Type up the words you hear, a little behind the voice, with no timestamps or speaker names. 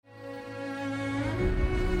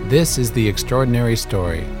This is The Extraordinary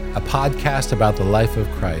Story, a podcast about the life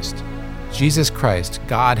of Christ. Jesus Christ,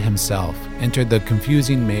 God Himself, entered the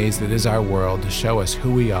confusing maze that is our world to show us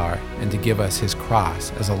who we are and to give us His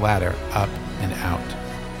cross as a ladder up and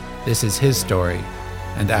out. This is His story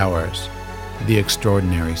and ours, The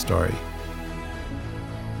Extraordinary Story.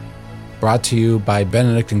 Brought to you by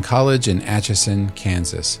Benedictine College in Atchison,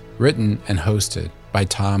 Kansas. Written and hosted by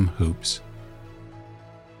Tom Hoops.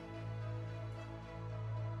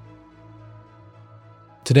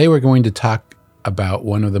 Today we're going to talk about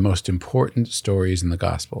one of the most important stories in the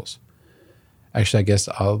Gospels. Actually, I guess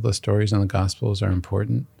all of the stories in the Gospels are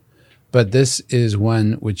important, but this is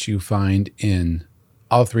one which you find in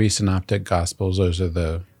all three synoptic Gospels. Those are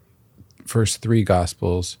the first three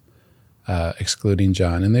Gospels, excluding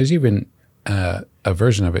John, and there's even a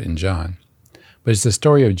version of it in John. But it's the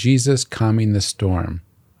story of Jesus calming the storm.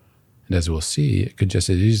 And as we'll see, it could just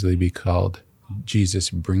as easily be called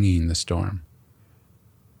Jesus bringing the storm.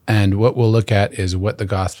 And what we'll look at is what the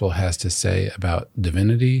gospel has to say about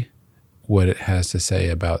divinity, what it has to say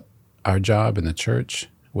about our job in the church,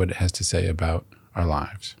 what it has to say about our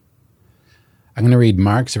lives. I'm going to read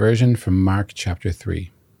Mark's version from Mark chapter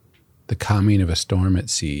 3, the calming of a storm at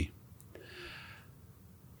sea.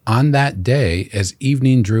 On that day, as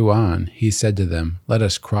evening drew on, he said to them, "Let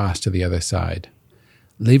us cross to the other side."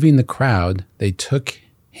 Leaving the crowd, they took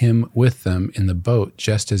him with them in the boat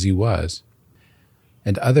just as he was,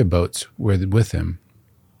 and other boats were with him.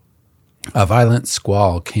 A violent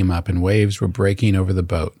squall came up, and waves were breaking over the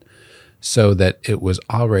boat, so that it was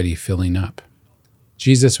already filling up.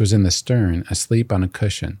 Jesus was in the stern, asleep on a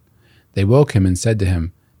cushion. They woke him and said to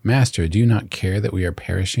him, "Master, do you not care that we are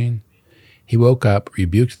perishing?" He woke up,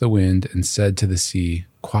 rebuked the wind, and said to the sea,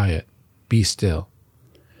 "Quiet, be still."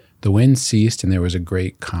 The wind ceased, and there was a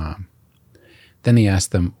great calm. Then he asked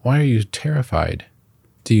them, "Why are you terrified?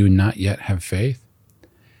 Do you not yet have faith?"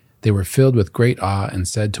 They were filled with great awe and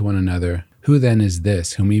said to one another, "Who then is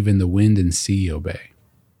this, whom even the wind and sea obey?"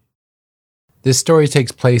 This story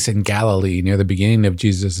takes place in Galilee near the beginning of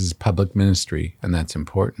Jesus' public ministry, and that's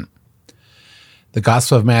important. The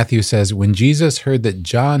Gospel of Matthew says, when Jesus heard that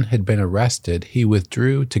John had been arrested, he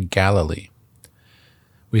withdrew to Galilee.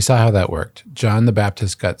 We saw how that worked. John the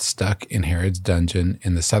Baptist got stuck in Herod's dungeon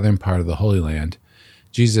in the southern part of the Holy Land.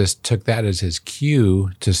 Jesus took that as his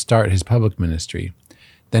cue to start his public ministry.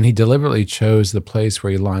 Then he deliberately chose the place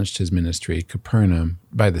where he launched his ministry, Capernaum,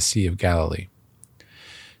 by the Sea of Galilee.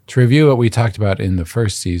 To review what we talked about in the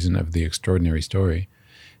first season of The Extraordinary Story,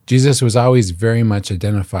 Jesus was always very much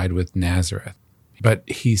identified with Nazareth, but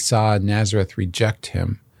he saw Nazareth reject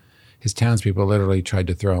him. His townspeople literally tried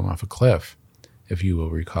to throw him off a cliff, if you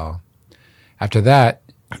will recall. After that,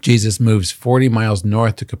 Jesus moves 40 miles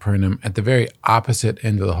north to Capernaum at the very opposite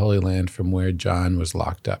end of the Holy Land from where John was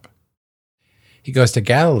locked up. He goes to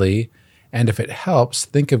Galilee, and if it helps,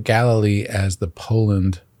 think of Galilee as the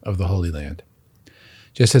Poland of the Holy Land.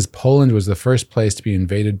 Just as Poland was the first place to be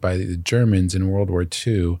invaded by the Germans in World War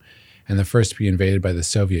II, and the first to be invaded by the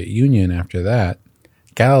Soviet Union after that,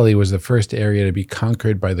 Galilee was the first area to be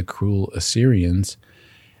conquered by the cruel Assyrians,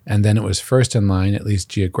 and then it was first in line, at least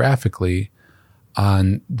geographically,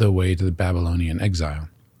 on the way to the Babylonian exile.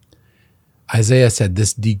 Isaiah said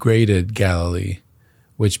this degraded Galilee,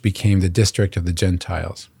 which became the district of the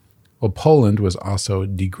Gentiles. Well, Poland was also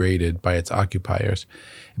degraded by its occupiers.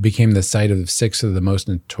 It became the site of 6 of the most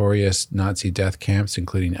notorious Nazi death camps,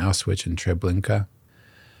 including Auschwitz and Treblinka.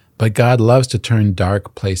 But God loves to turn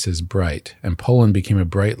dark places bright, and Poland became a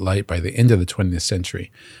bright light by the end of the 20th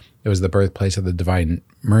century. It was the birthplace of the Divine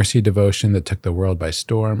Mercy devotion that took the world by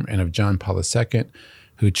storm, and of John Paul II,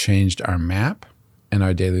 who changed our map and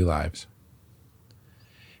our daily lives.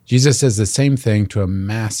 Jesus says the same thing to a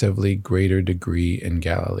massively greater degree in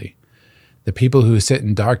Galilee. The people who sit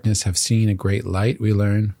in darkness have seen a great light, we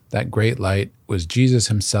learn. That great light was Jesus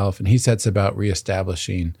himself, and he sets about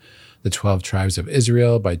reestablishing the 12 tribes of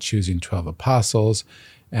Israel by choosing 12 apostles,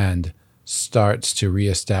 and starts to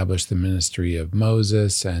reestablish the ministry of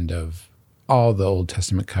Moses and of all the Old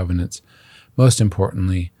Testament covenants, most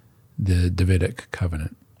importantly, the Davidic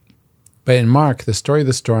covenant. But in Mark, the story of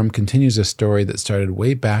the storm continues a story that started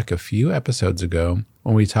way back a few episodes ago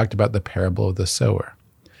when we talked about the parable of the sower.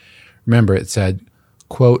 Remember, it said,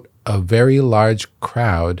 quote, "A very large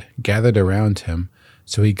crowd gathered around him,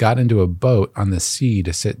 so he got into a boat on the sea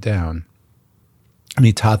to sit down, and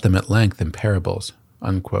he taught them at length in parables,"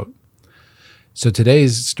 unquote. So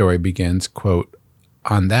today's story begins, quote,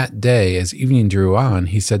 "On that day, as evening drew on,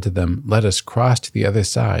 he said to them, 'Let us cross to the other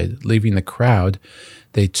side.' Leaving the crowd,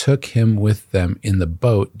 they took him with them in the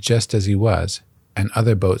boat just as he was, and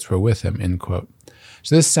other boats were with him, end quote.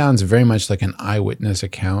 So this sounds very much like an eyewitness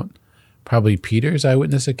account, probably Peter's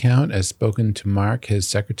eyewitness account as spoken to Mark, his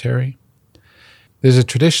secretary. There's a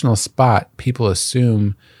traditional spot people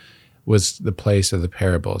assume was the place of the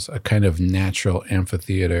parables, a kind of natural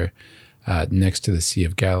amphitheater next to the Sea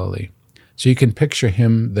of Galilee. So you can picture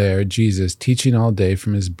him there, Jesus, teaching all day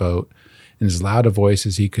from his boat in as loud a voice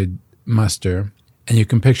as he could muster. And you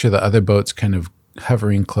can picture the other boats kind of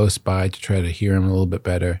hovering close by to try to hear him a little bit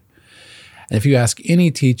better. And if you ask any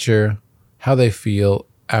teacher how they feel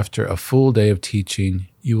after a full day of teaching,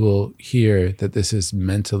 you will hear that this is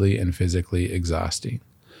mentally and physically exhausting.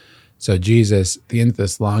 So Jesus, at the end of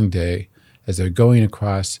this long day, as they're going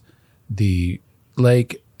across the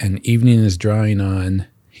lake and evening is drawing on,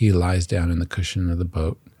 he lies down in the cushion of the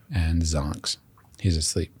boat and zonks. He's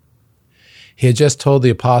asleep. He had just told the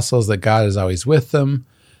apostles that God is always with them,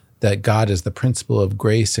 that God is the principle of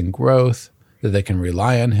grace and growth, that they can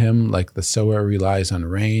rely on him like the sower relies on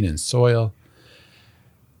rain and soil.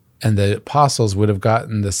 And the apostles would have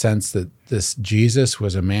gotten the sense that this Jesus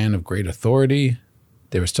was a man of great authority.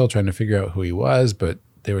 They were still trying to figure out who he was, but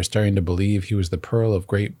they were starting to believe he was the pearl of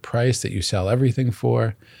great price that you sell everything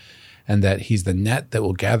for, and that he's the net that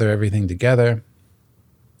will gather everything together.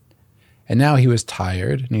 And now he was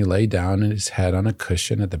tired, and he lay down his head on a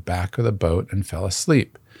cushion at the back of the boat and fell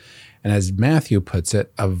asleep. And as Matthew puts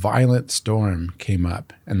it, a violent storm came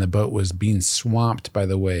up, and the boat was being swamped by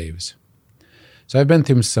the waves. So I've been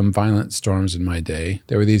through some violent storms in my day.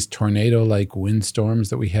 There were these tornado-like windstorms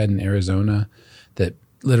that we had in Arizona that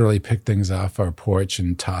literally picked things off our porch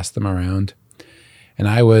and tossed them around. And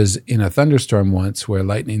I was in a thunderstorm once where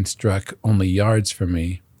lightning struck only yards from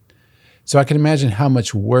me. So I can imagine how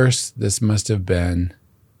much worse this must have been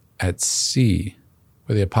at sea,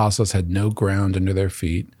 where the apostles had no ground under their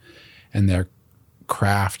feet, and their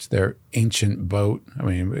craft, their ancient boat, I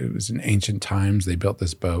mean, it was in ancient times they built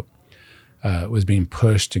this boat, was being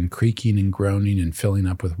pushed and creaking and groaning and filling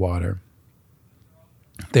up with water.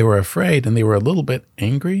 They were afraid and they were a little bit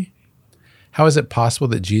angry. How is it possible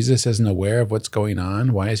that Jesus isn't aware of what's going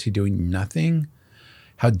on? Why is he doing nothing?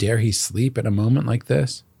 How dare he sleep at a moment like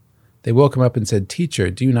this? They woke him up and said, "Teacher,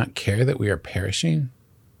 do you not care that we are perishing?"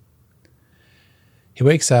 He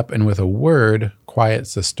wakes up and with a word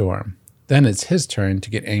quiets the storm. Then it's his turn to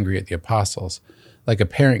get angry at the apostles, like a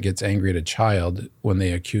parent gets angry at a child when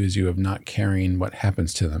they accuse you of not caring what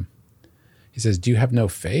happens to them. He says, "Do you have no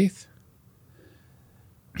faith?"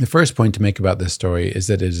 The first point to make about this story is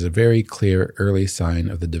that it is a very clear early sign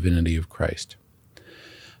of the divinity of Christ.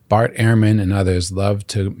 Bart Ehrman and others love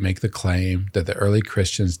to make the claim that the early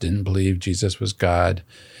Christians didn't believe Jesus was God,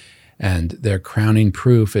 and their crowning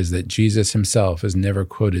proof is that Jesus himself is never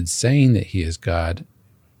quoted saying that he is God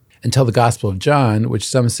until the Gospel of John, which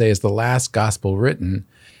some say is the last gospel written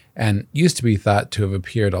and used to be thought to have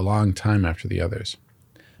appeared a long time after the others.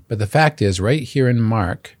 But the fact is, right here in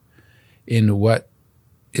Mark, in what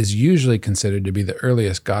is usually considered to be the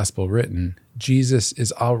earliest gospel written, Jesus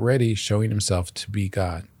is already showing himself to be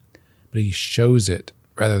God. But he shows it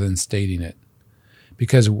rather than stating it.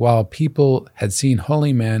 Because while people had seen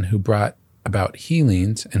holy men who brought about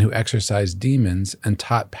healings and who exorcised demons and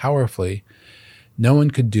taught powerfully, no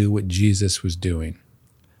one could do what Jesus was doing.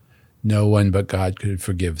 No one but God could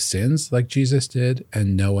forgive sins like Jesus did,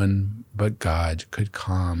 and no one but God could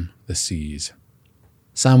calm the seas.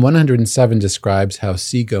 Psalm 107 describes how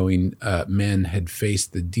seagoing men had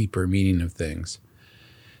faced the deeper meaning of things.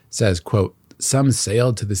 It says, quote, "Some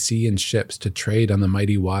sailed to the sea in ships to trade on the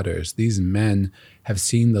mighty waters. These men have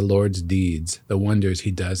seen the Lord's deeds, the wonders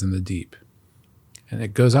he does in the deep." And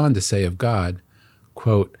it goes on to say of God,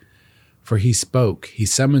 quote, "For he spoke, he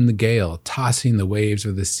summoned the gale, tossing the waves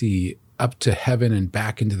of the sea up to heaven and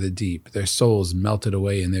back into the deep. Their souls melted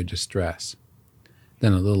away in their distress."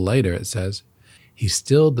 Then a little later it says, "He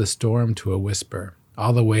stilled the storm to a whisper.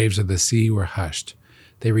 All the waves of the sea were hushed.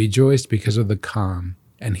 They rejoiced because of the calm,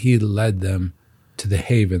 and he led them to the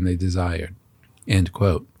haven they desired." End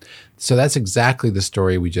quote. So that's exactly the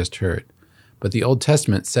story we just heard. But the Old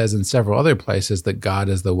Testament says in several other places that God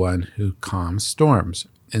is the one who calms storms.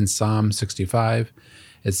 In Psalm 65,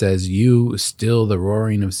 it says, "You still the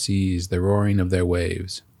roaring of seas, the roaring of their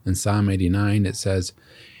waves." In Psalm 89, it says,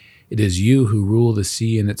 "It is you who rule the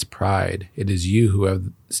sea in its pride. It is you who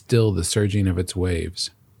have stilled the surging of its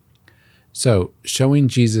waves." So, showing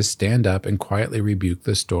Jesus stand up and quietly rebuke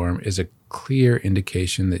the storm is a clear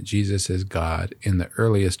indication that Jesus is God in the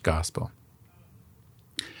earliest gospel.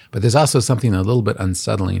 But there's also something a little bit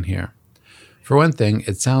unsettling here. For one thing,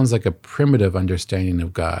 it sounds like a primitive understanding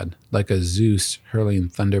of God, like a Zeus hurling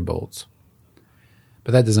thunderbolts.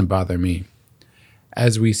 But that doesn't bother me.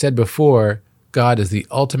 As we said before, God is the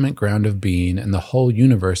ultimate ground of being, and the whole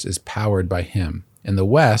universe is powered by him. In the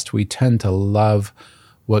West, we tend to love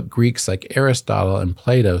what Greeks like Aristotle and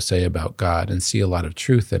Plato say about God and see a lot of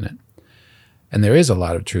truth in it. And there is a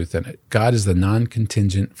lot of truth in it. God is the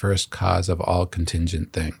non-contingent first cause of all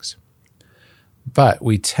contingent things. But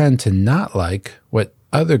we tend to not like what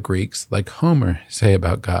other Greeks like Homer say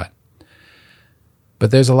about God.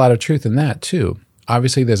 But there's a lot of truth in that too.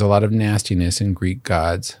 Obviously, there's a lot of nastiness in Greek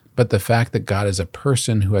gods, but the fact that God is a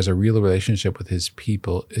person who has a real relationship with his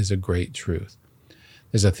people is a great truth.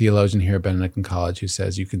 There's a theologian here at Benedictine College who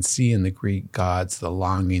says you can see in the Greek gods the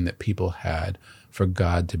longing that people had for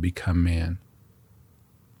God to become man.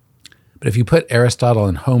 But if you put Aristotle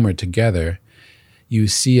and Homer together, you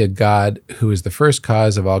see a God who is the first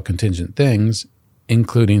cause of all contingent things,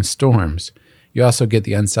 including storms. You also get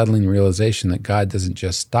the unsettling realization that God doesn't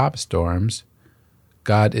just stop storms.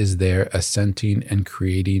 God is there assenting and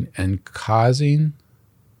creating and causing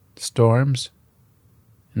storms,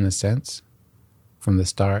 in a sense, from the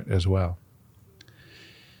start as well.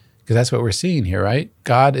 Because that's what we're seeing here, right?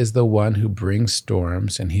 God is the one who brings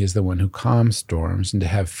storms, and he is the one who calms storms. And to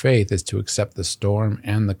have faith is to accept the storm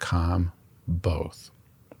and the calm both.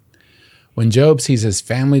 When Job sees his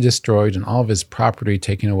family destroyed and all of his property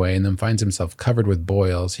taken away and then finds himself covered with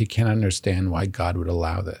boils, he can't understand why God would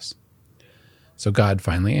allow this. So God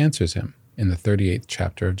finally answers him in the 38th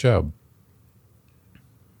chapter of Job.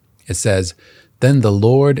 It says, "Then the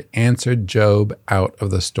Lord answered Job out of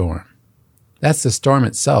the storm." That's the storm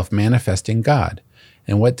itself manifesting God.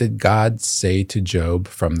 And what did God say to Job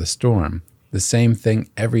from the storm? The same thing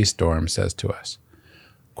every storm says to us.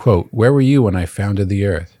 Quote, "Where were you when I founded the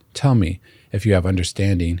earth? Tell me, if you have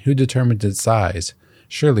understanding, who determined its size?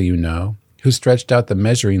 Surely you know. Who stretched out the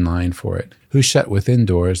measuring line for it? Who shut within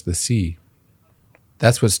doors the sea?"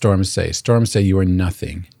 That's what storms say. Storms say you are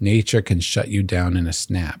nothing. Nature can shut you down in a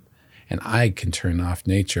snap, and I can turn off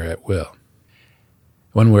nature at will.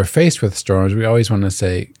 When we're faced with storms, we always want to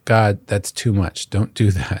say, God, that's too much. Don't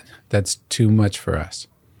do that. That's too much for us.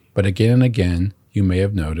 But again and again, you may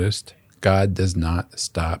have noticed, God does not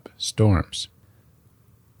stop storms.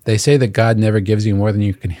 They say that God never gives you more than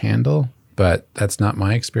you can handle, but that's not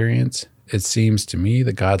my experience. It seems to me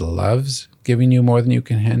that God loves giving you more than you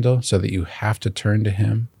can handle so that you have to turn to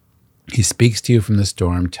him. He speaks to you from the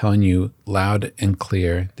storm, telling you loud and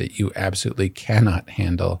clear that you absolutely cannot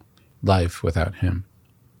handle life without him.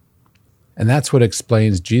 And that's what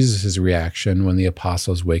explains Jesus' reaction when the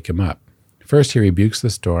apostles wake him up. First, he rebukes the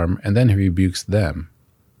storm, and then he rebukes them.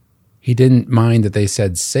 He didn't mind that they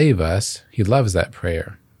said, "Save us." He loves that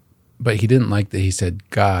prayer. But he didn't like that he said,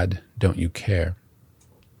 "God, don't you care?"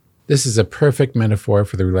 This is a perfect metaphor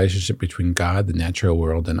for the relationship between God, the natural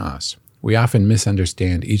world, and us. We often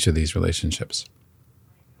misunderstand each of these relationships.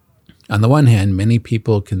 On the one hand, many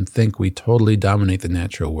people can think we totally dominate the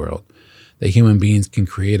natural world, that human beings can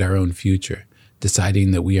create our own future,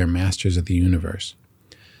 deciding that we are masters of the universe.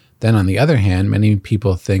 Then on the other hand, many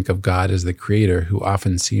people think of God as the creator who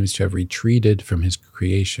often seems to have retreated from his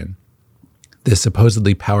creation. This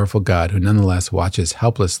supposedly powerful God who nonetheless watches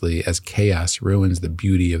helplessly as chaos ruins the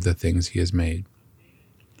beauty of the things he has made.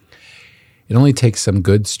 It only takes some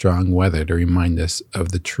good, strong weather to remind us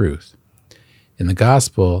of the truth. In the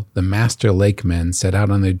gospel, the master lakemen set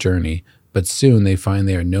out on their journey, but soon they find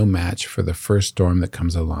they are no match for the first storm that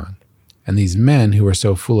comes along. And these men who were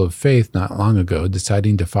so full of faith not long ago,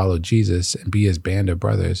 deciding to follow Jesus and be his band of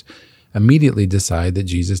brothers, immediately decide that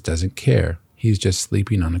Jesus doesn't care. He's just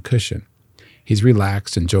sleeping on a cushion. He's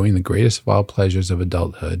relaxed, enjoying the greatest of all pleasures of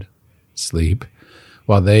adulthood, sleep,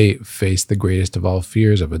 while they face the greatest of all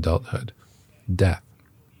fears of adulthood, death.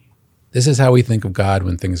 This is how we think of God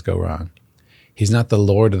when things go wrong. He's not the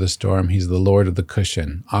Lord of the storm, he's the Lord of the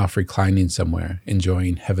cushion, off reclining somewhere,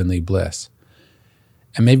 enjoying heavenly bliss.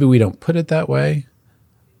 And maybe we don't put it that way,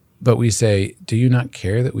 but we say, "Do you not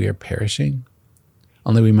care that we are perishing?"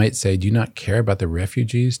 Only we might say, "Do you not care about the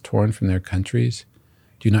refugees torn from their countries?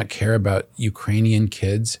 Do you not care about Ukrainian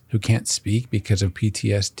kids who can't speak because of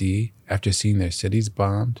PTSD after seeing their cities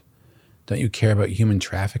bombed? Don't you care about human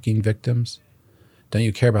trafficking victims? Don't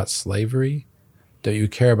you care about slavery? Don't you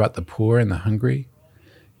care about the poor and the hungry?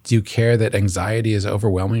 Do you care that anxiety is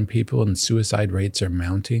overwhelming people and suicide rates are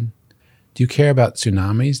mounting? Do you care about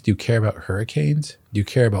tsunamis? Do you care about hurricanes? Do you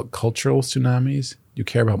care about cultural tsunamis? Do you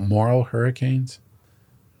care about moral hurricanes?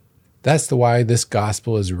 That's why this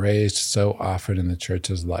gospel is raised so often in the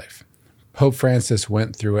church's life. Pope Francis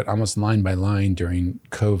went through it almost line by line during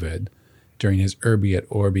COVID, during his Urbi et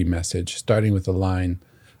Orbi message, starting with the line,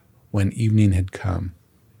 "When evening had come."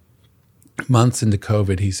 Months into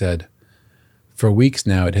COVID, he said, For weeks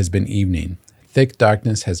now it has been evening. Thick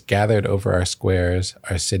darkness has gathered over our squares,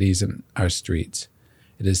 our cities, and our streets.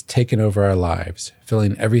 It has taken over our lives,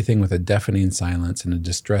 filling everything with a deafening silence and a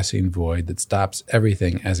distressing void that stops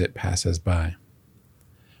everything as it passes by.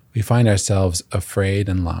 We find ourselves afraid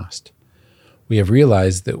and lost. We have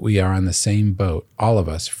realized that we are on the same boat, all of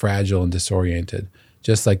us, fragile and disoriented,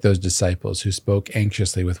 just like those disciples who spoke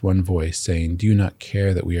anxiously with one voice, saying, "Do you not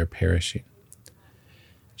care that we are perishing?"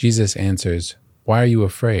 Jesus answers, "Why are you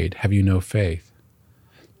afraid? Have you no faith?"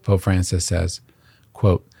 Pope Francis says,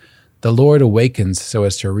 quote, "The Lord awakens so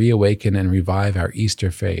as to reawaken and revive our Easter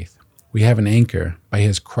faith. We have an anchor. By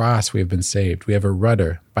his cross we have been saved. We have a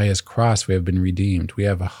rudder. By his cross we have been redeemed. We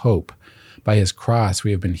have a hope. By his cross we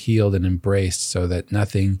have been healed and embraced so that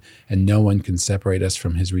nothing and no one can separate us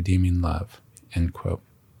from his redeeming love." End quote.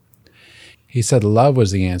 He said love was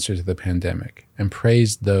the answer to the pandemic and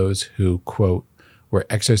praised those who, quote, "were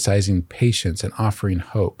exercising patience and offering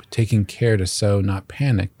hope, taking care to sow not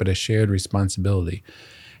panic but a shared responsibility.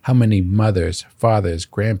 How many mothers, fathers,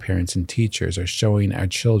 grandparents, and teachers are showing our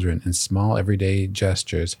children in small everyday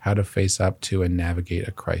gestures how to face up to and navigate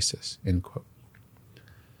a crisis," end quote.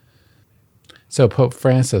 So Pope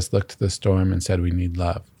Francis looked to the storm and said we need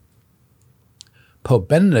love. Pope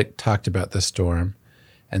Benedict talked about the storm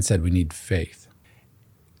and said we need faith.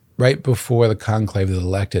 Right before the conclave that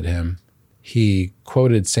elected him, he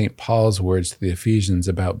quoted St. Paul's words to the Ephesians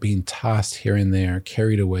about being tossed here and there,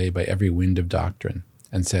 carried away by every wind of doctrine,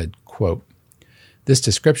 and said, quote, "This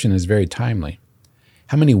description is very timely.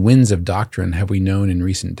 How many winds of doctrine have we known in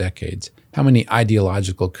recent decades? How many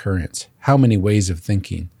ideological currents? How many ways of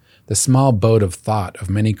thinking? The small boat of thought of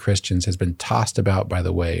many Christians has been tossed about by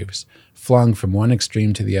the waves, flung from one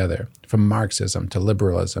extreme to the other, from Marxism to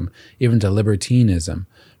liberalism, even to libertinism,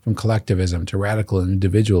 from collectivism to radical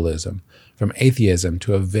individualism, from atheism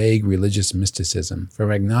to a vague religious mysticism,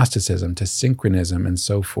 from agnosticism to synchronism, and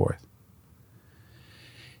so forth."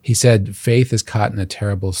 He said, faith is caught in a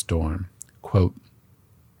terrible storm. Quote,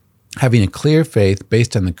 "Having a clear faith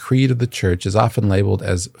based on the creed of the church is often labeled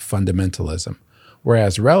as fundamentalism,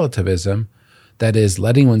 whereas relativism, that is,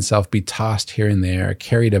 letting oneself be tossed here and there,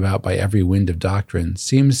 carried about by every wind of doctrine,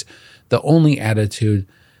 seems the only attitude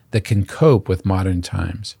that can cope with modern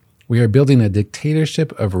times. We are building a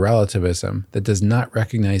dictatorship of relativism that does not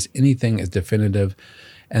recognize anything as definitive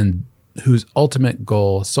and whose ultimate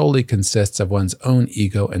goal solely consists of one's own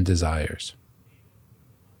ego and desires.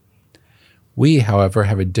 We, however,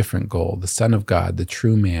 have a different goal, the Son of God, the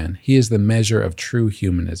true man. He is the measure of true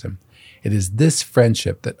humanism. It is this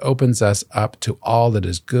friendship that opens us up to all that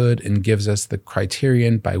is good and gives us the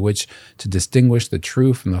criterion by which to distinguish the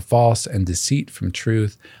true from the false and deceit from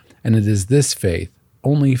truth. And it is this faith,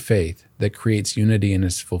 only faith, that creates unity and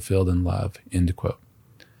is fulfilled in love." End quote.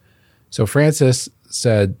 So Francis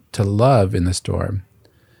said to love in the storm.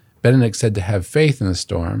 Benedict said to have faith in the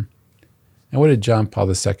storm. And what did John Paul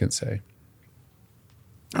II say?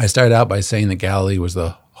 I started out by saying that Galilee was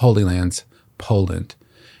the Holy Land's Poland.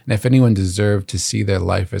 And if anyone deserved to see their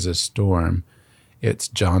life as a storm, it's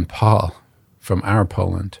John Paul from our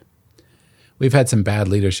Poland. We've had some bad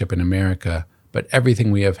leadership in America, but everything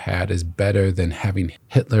we have had is better than having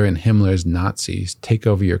Hitler and Himmler's Nazis take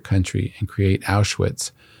over your country and create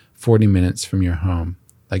Auschwitz 40 minutes from your home,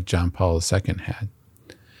 like John Paul II had.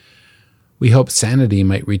 We hope sanity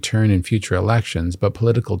might return in future elections, but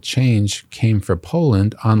political change came for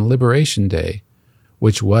Poland on Liberation Day,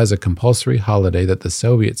 which was a compulsory holiday that the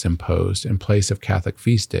Soviets imposed in place of Catholic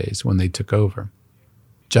feast days when they took over.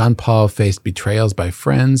 John Paul faced betrayals by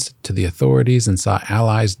friends to the authorities and saw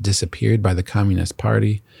allies disappeared by the Communist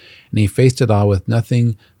Party, and he faced it all with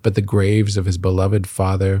nothing but the graves of his beloved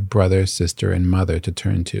father, brother, sister, and mother to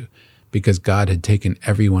turn to, because God had taken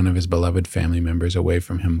every one of his beloved family members away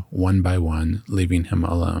from him one by one, leaving him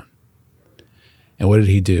alone. And what did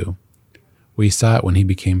he do? We saw it when he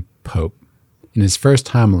became Pope. In his first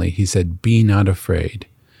homily, he said, "Be not afraid.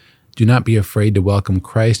 Do not be afraid to welcome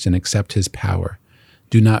Christ and accept his power.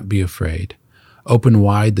 Do not be afraid. Open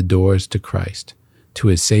wide the doors to Christ, to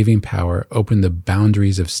his saving power. Open the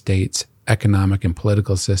boundaries of states, economic and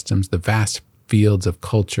political systems, the vast fields of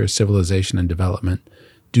culture, civilization, and development.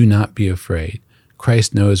 Do not be afraid.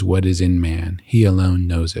 Christ knows what is in man. He alone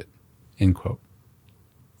knows it." End quote.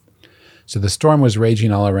 So the storm was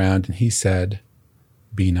raging all around, and he said,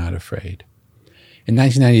 "Be not afraid." In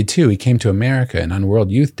 1992, he came to America, and on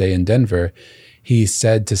World Youth Day in Denver, he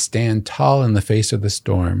said to stand tall in the face of the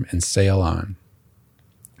storm and sail on.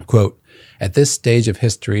 Quote, "At this stage of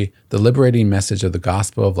history, the liberating message of the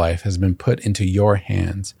gospel of life has been put into your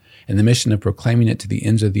hands, and the mission of proclaiming it to the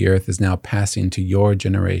ends of the earth is now passing to your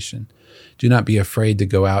generation. Do not be afraid to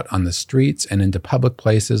go out on the streets and into public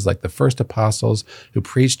places like the first apostles who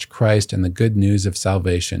preached Christ and the good news of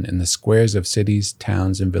salvation in the squares of cities,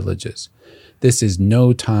 towns, and villages. This is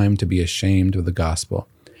no time to be ashamed of the gospel.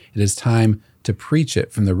 It is time to preach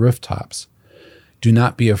it from the rooftops. Do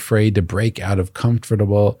not be afraid to break out of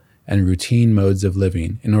comfortable and routine modes of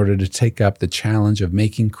living in order to take up the challenge of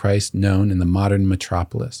making Christ known in the modern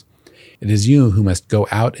metropolis. It is you who must go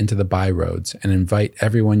out into the byroads and invite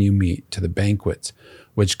everyone you meet to the banquets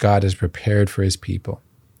which God has prepared for his people."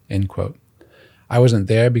 End quote. I wasn't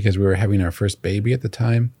there because we were having our first baby at the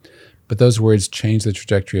time, but those words changed the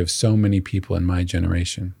trajectory of so many people in my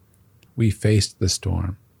generation. We faced the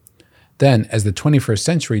storm. Then, as the 21st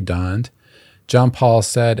century dawned, John Paul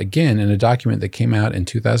said again in a document that came out in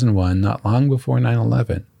 2001, not long before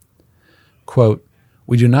 9/11, quote,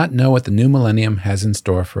 "We do not know what the new millennium has in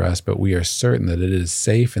store for us, but we are certain that it is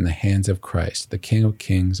safe in the hands of Christ, the King of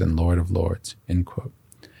Kings and Lord of Lords." End quote.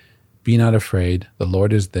 Be not afraid. The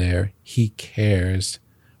Lord is there. He cares.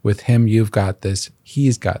 With him, you've got this.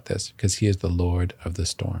 He's got this because he is the Lord of the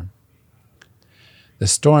storm. The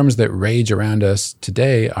storms that rage around us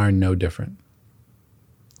today are no different.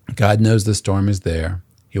 God knows the storm is there.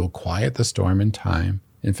 He will quiet the storm in time.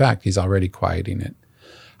 In fact, he's already quieting it.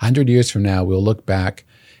 100 years from now, we'll look back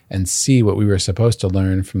and see what we were supposed to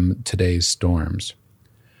learn from today's storms.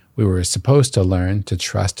 We were supposed to learn to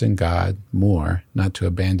trust in God more, not to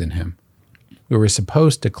abandon him. We were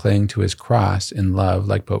supposed to cling to his cross in love,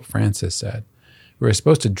 like Pope Francis said. We were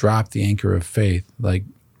supposed to drop the anchor of faith, like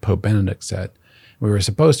Pope Benedict said. We were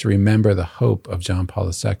supposed to remember the hope of John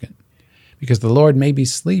Paul II. Because the Lord may be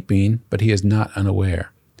sleeping, but he is not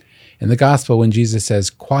unaware. In the gospel, when Jesus says,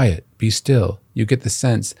 "Quiet, be still," you get the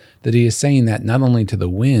sense that he is saying that not only to the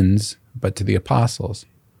winds, but to the apostles.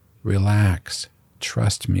 Relax,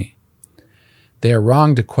 trust me. They are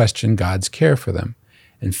wrong to question God's care for them.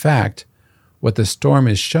 In fact, what the storm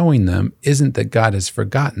is showing them isn't that God has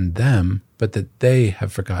forgotten them, but that they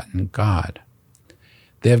have forgotten God.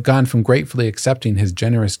 They have gone from gratefully accepting his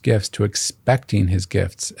generous gifts to expecting his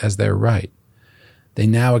gifts as their right. They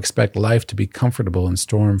now expect life to be comfortable and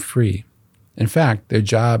storm-free. In fact, their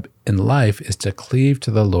job in life is to cleave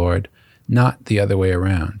to the Lord, not the other way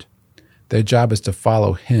around. Their job is to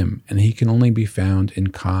follow him, and he can only be found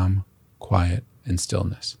in calm, quiet, and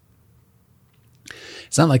stillness.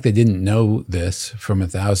 It's not like they didn't know this from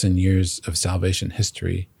 1,000 years of salvation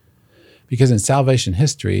history, because in salvation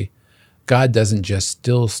history, God doesn't just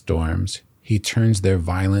still storms, he turns their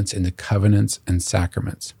violence into covenants and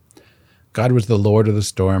sacraments. God was the Lord of the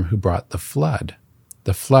storm who brought the flood.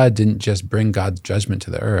 The flood didn't just bring God's judgment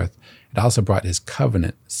to the earth, it also brought his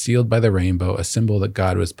covenant, sealed by the rainbow, a symbol that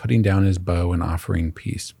God was putting down his bow and offering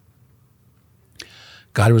peace.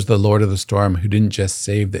 God was the Lord of the storm who didn't just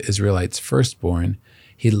save the Israelites' firstborn,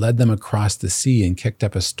 he led them across the sea and kicked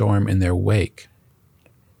up a storm in their wake.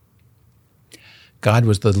 God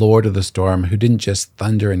was the Lord of the storm who didn't just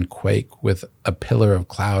thunder and quake with a pillar of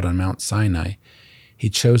cloud on Mount Sinai. He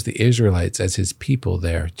chose the Israelites as his people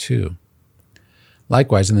there too.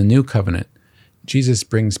 Likewise, in the new covenant, Jesus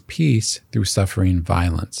brings peace through suffering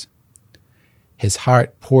violence. His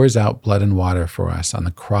heart pours out blood and water for us on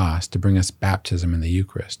the cross to bring us baptism in the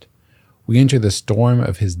Eucharist. We enter the storm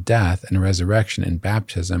of his death and resurrection in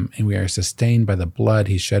baptism, and we are sustained by the blood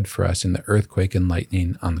he shed for us in the earthquake and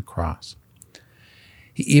lightning on the cross.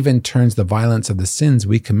 He even turns the violence of the sins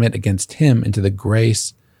we commit against him into the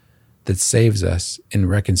grace that saves us in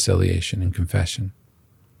reconciliation and confession.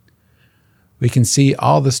 We can see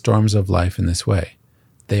all the storms of life in this way.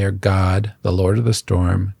 They are God, the Lord of the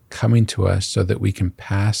storm, coming to us so that we can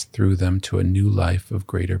pass through them to a new life of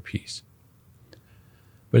greater peace.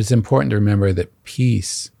 But it's important to remember that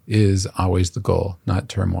peace is always the goal, not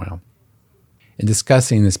turmoil. In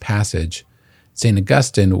discussing this passage, St.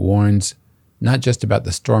 Augustine warns not just about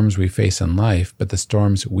the storms we face in life, but the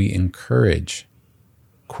storms we encourage.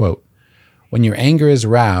 Quote, "When your anger is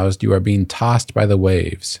roused, you are being tossed by the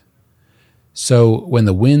waves. So when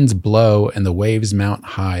the winds blow and the waves mount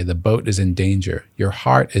high, the boat is in danger. Your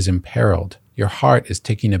heart is imperiled. Your heart is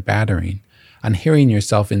taking a battering. On hearing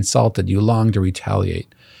yourself insulted, you long to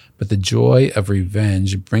retaliate. But the joy of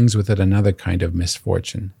revenge brings with it another kind of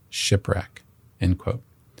misfortune, shipwreck." End quote.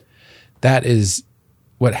 That is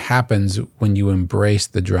what happens when you embrace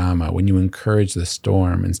the drama, when you encourage the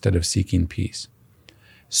storm instead of seeking peace.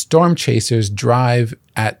 Storm chasers drive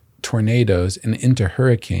at tornadoes and into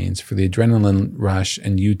hurricanes for the adrenaline rush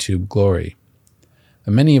and YouTube glory. The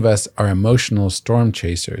But many of us are emotional storm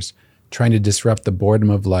chasers, trying to disrupt the boredom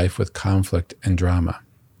of life with conflict and drama.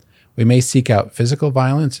 We may seek out physical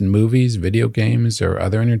violence in movies, video games, or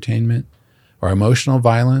other entertainment, or emotional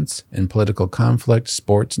violence in political conflict,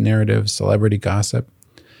 sports narratives, celebrity gossip.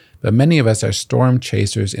 But many of us are storm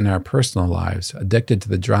chasers in our personal lives, addicted to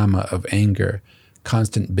the drama of anger,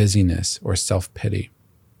 constant busyness, or self-pity.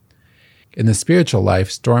 In the spiritual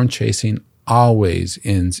life, storm chasing always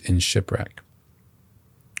ends in shipwreck.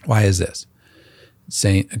 Why is this?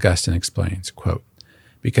 St. Augustine explains, quote,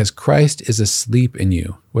 "Because Christ is asleep in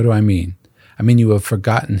you." What do I mean? I mean you have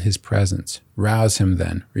forgotten his presence. Rouse him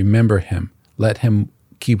then. Remember him. Let him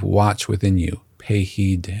keep watch within you. Pay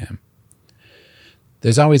heed to him.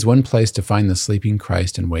 There's always one place to find the sleeping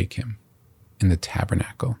Christ and wake him, in the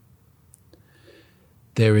tabernacle.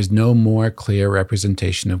 There is no more clear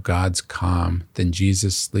representation of God's calm than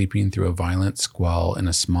Jesus sleeping through a violent squall in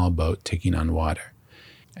a small boat taking on water.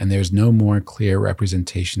 And there's no more clear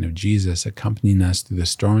representation of Jesus accompanying us through the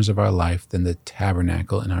storms of our life than the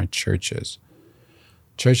tabernacle in our churches.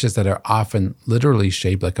 Churches that are often literally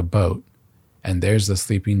shaped like a boat, and there's the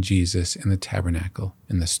sleeping Jesus in the tabernacle,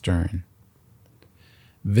 in the stern.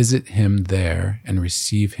 Visit him there and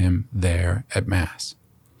receive him there at Mass.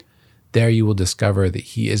 There you will discover that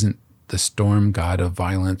he isn't the storm god of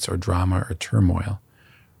violence or drama or turmoil.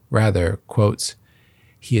 Rather, quotes,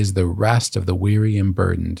 he is the rest of the weary and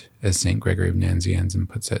burdened, as St. Gregory of Nazianzen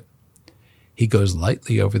puts it. He goes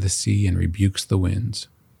lightly over the sea and rebukes the winds.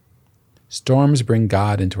 Storms bring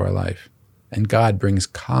God into our life, and God brings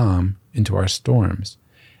calm into our storms,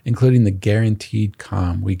 including the guaranteed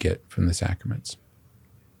calm we get from the sacraments.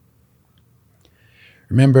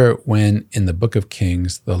 Remember when in the book of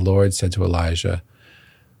Kings, the Lord said to Elijah,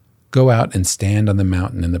 "Go out and stand on the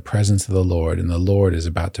mountain in the presence of the Lord, and the Lord is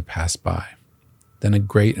about to pass by." Then a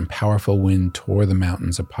great and powerful wind tore the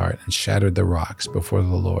mountains apart and shattered the rocks before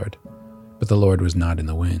the Lord, but the Lord was not in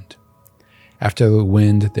the wind. After the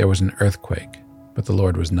wind, there was an earthquake, but the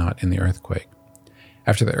Lord was not in the earthquake.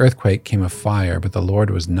 After the earthquake came a fire, but the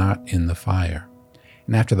Lord was not in the fire.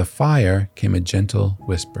 And after the fire came a gentle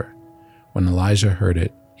whisper. When Elijah heard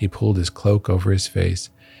it, he pulled his cloak over his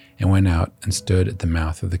face and went out and stood at the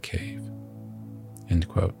mouth of the cave. End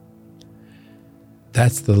quote.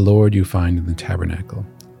 That's the Lord you find in the tabernacle.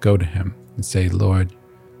 Go to him and say, "Lord,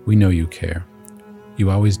 we know you care. You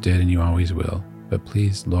always did and you always will. But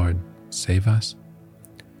please, Lord, save us."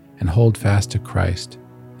 And hold fast to Christ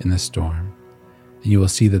in the storm. And you will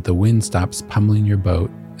see that the wind stops pummeling your boat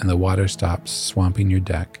and the water stops swamping your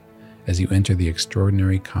deck as you enter the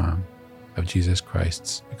extraordinary calm of Jesus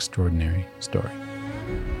Christ's extraordinary story.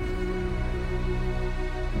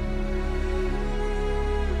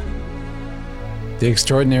 The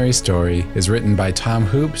Extraordinary Story is written by Tom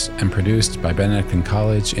Hoops and produced by Benedictine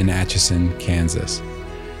College in Atchison, Kansas.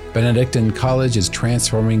 Benedictine College is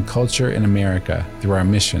transforming culture in America through our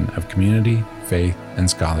mission of community, faith, and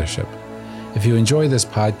scholarship. If you enjoy this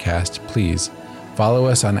podcast, please follow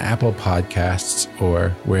us on Apple Podcasts or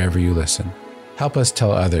wherever you listen. Help us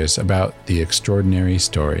tell others about the extraordinary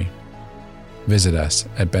story. Visit us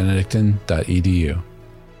at benedictine.edu.